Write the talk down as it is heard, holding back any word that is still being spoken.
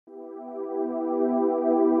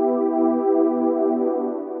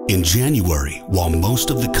In January, while most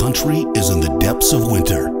of the country is in the depths of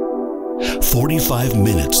winter, 45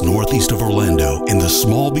 minutes northeast of Orlando in the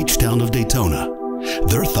small beach town of Daytona,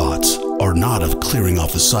 their thoughts are not of clearing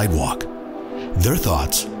off the sidewalk. Their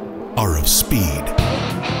thoughts are of speed.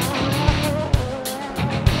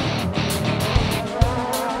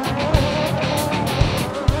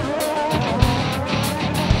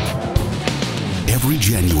 Every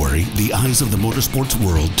January, the eyes of the motorsports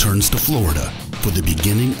world turns to Florida for the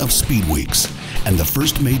beginning of Speedweeks and the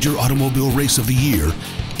first major automobile race of the year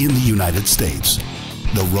in the United States,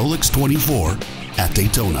 the Rolex 24 at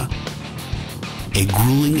Daytona. A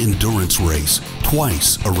grueling endurance race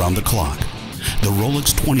twice around the clock. The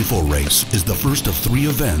Rolex 24 race is the first of 3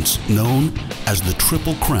 events known as the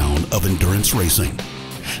Triple Crown of endurance racing,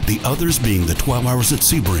 the others being the 12 Hours at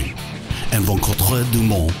Sebring and Quatre du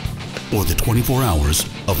Mans, or the 24 Hours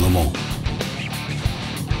of Le Mans.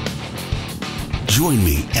 Join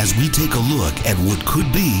me as we take a look at what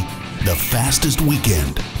could be the fastest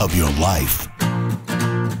weekend of your life.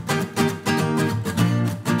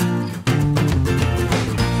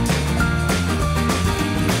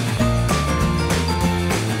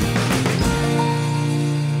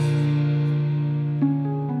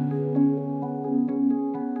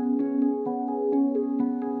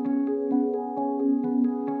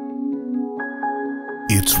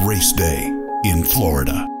 It's race day in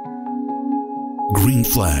Florida. Green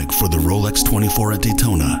flag for the Rolex 24 at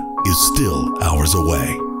Daytona is still hours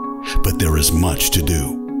away, but there is much to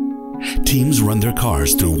do. Teams run their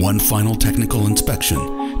cars through one final technical inspection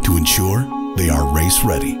to ensure they are race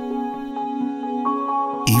ready.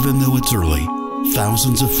 Even though it's early,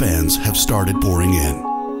 thousands of fans have started pouring in.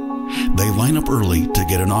 They line up early to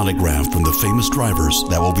get an autograph from the famous drivers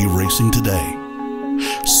that will be racing today.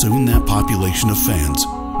 Soon that population of fans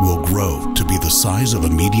will grow to be the size of a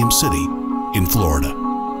medium city in Florida.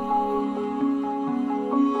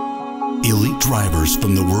 Elite drivers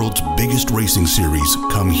from the world's biggest racing series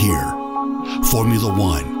come here. Formula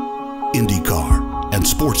One, IndyCar, and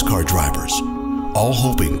sports car drivers, all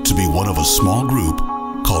hoping to be one of a small group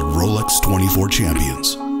called Rolex 24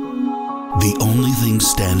 champions. The only thing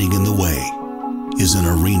standing in the way is an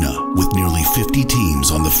arena with nearly 50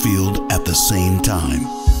 teams on the field at the same time,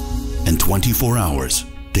 and 24 hours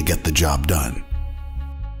to get the job done.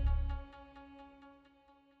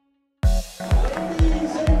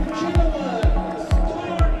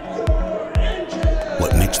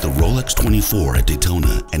 What makes the Rolex 24 at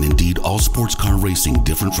Daytona, and indeed all sports car racing,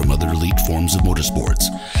 different from other elite forms of motorsports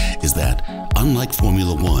is that, unlike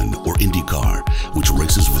Formula One or IndyCar, which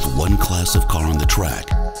races with one class of car on the track,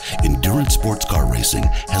 endurance sports car racing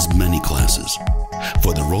has many classes.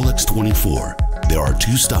 For the Rolex 24, there are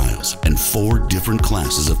 2 styles and 4 different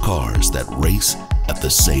classes of cars that race at the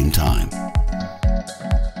same time.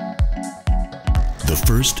 The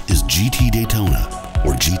first is GT Daytona,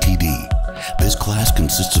 or GTD. This class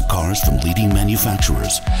consists of cars from leading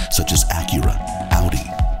manufacturers such as Acura, Audi,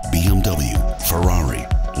 BMW, Ferrari,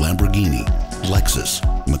 Lamborghini, Lexus,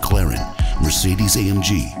 McLaren,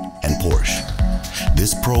 Mercedes-AMG, and Porsche.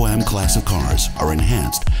 This Pro-Am class of cars are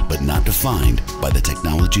enhanced but not defined by the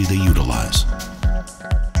technology they utilize.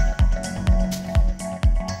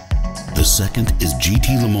 The second is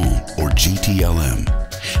GT Le Mans, or GTLM.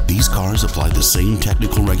 These cars apply the same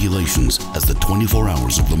technical regulations as the 24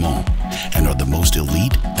 Hours of Le Mans and are the most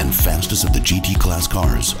elite and fastest of the GT class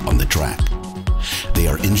cars on the track. They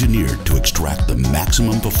are engineered to extract the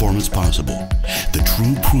maximum performance possible, the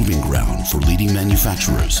true proving ground for leading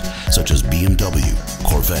manufacturers such as BMW,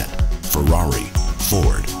 Corvette, Ferrari,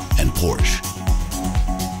 Ford, and Porsche.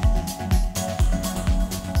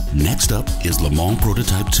 Next up is Le Mans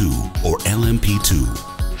Prototype 2, or LMP2.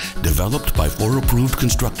 Developed by 4 approved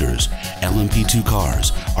constructors, LMP2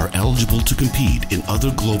 cars are eligible to compete in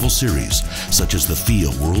other global series such as the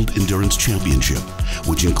FIA World Endurance Championship,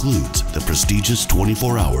 which includes the prestigious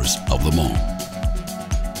 24 Hours of Le Mans.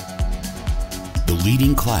 The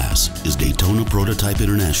leading class is Daytona Prototype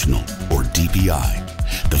International, or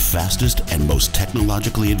DPI, the fastest and most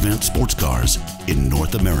technologically advanced sports cars in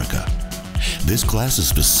North America. This class is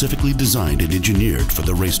specifically designed and engineered for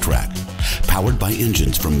the racetrack, powered by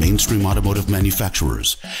engines from mainstream automotive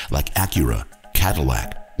manufacturers like Acura,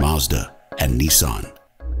 Cadillac, Mazda, and Nissan.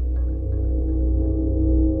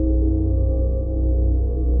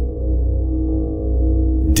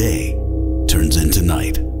 Day turns into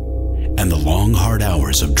night, and the long, hard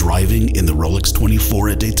hours of driving in the Rolex 24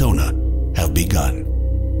 at Daytona have begun.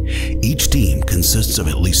 Each team consists of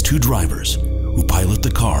at least 2 drivers who pilot the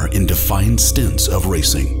car in defined stints of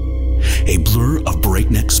racing. A blur of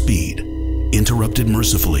breakneck speed, interrupted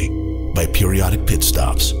mercifully by periodic pit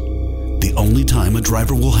stops, the only time a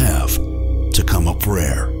driver will have to come up for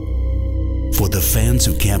air. For the fans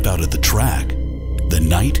who camp out at the track, the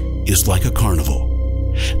night is like a carnival.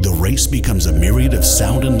 The race becomes a myriad of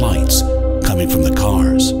sound and lights coming from the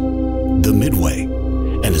cars, the midway,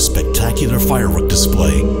 and a spectacular firework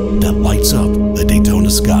display that lights up the Daytona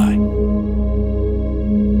sky.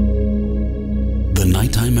 The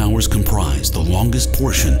nighttime hours comprise the longest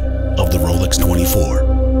portion of the Rolex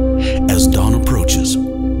 24. As dawn approaches,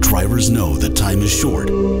 drivers know that time is short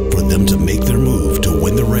for them to make their move to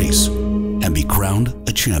win the race and be crowned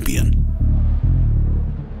a champion.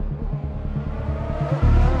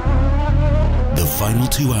 The final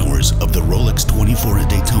 2 hours of the Rolex 24 at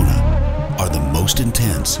Daytona are the most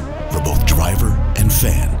intense for both driver and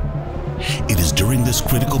fan. It is during this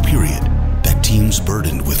critical period that teams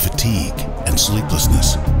burdened with fatigue and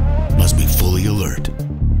sleeplessness must be fully alert.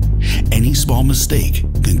 Any small mistake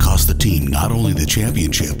can cost the team not only the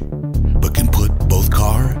championship, but can put both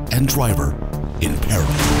car and driver in peril.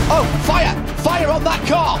 Oh, fire! Fire on that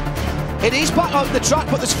car! It is back on the track,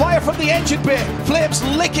 but there's fire from the engine bay. Flames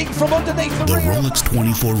licking from underneath the rear. The Rolex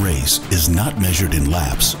 24 race is not measured in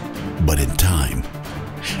laps, but in time.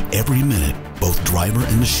 Every minute, both driver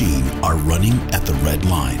and machine are running at the red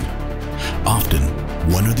line. Often,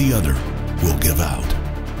 one or the other will give out.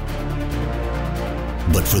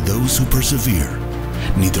 But for those who persevere,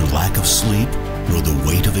 neither lack of sleep nor the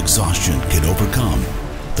weight of exhaustion can overcome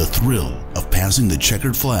the thrill of passing the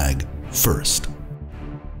checkered flag first.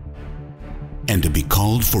 And to be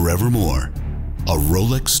called forevermore a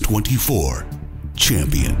Rolex 24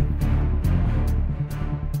 champion.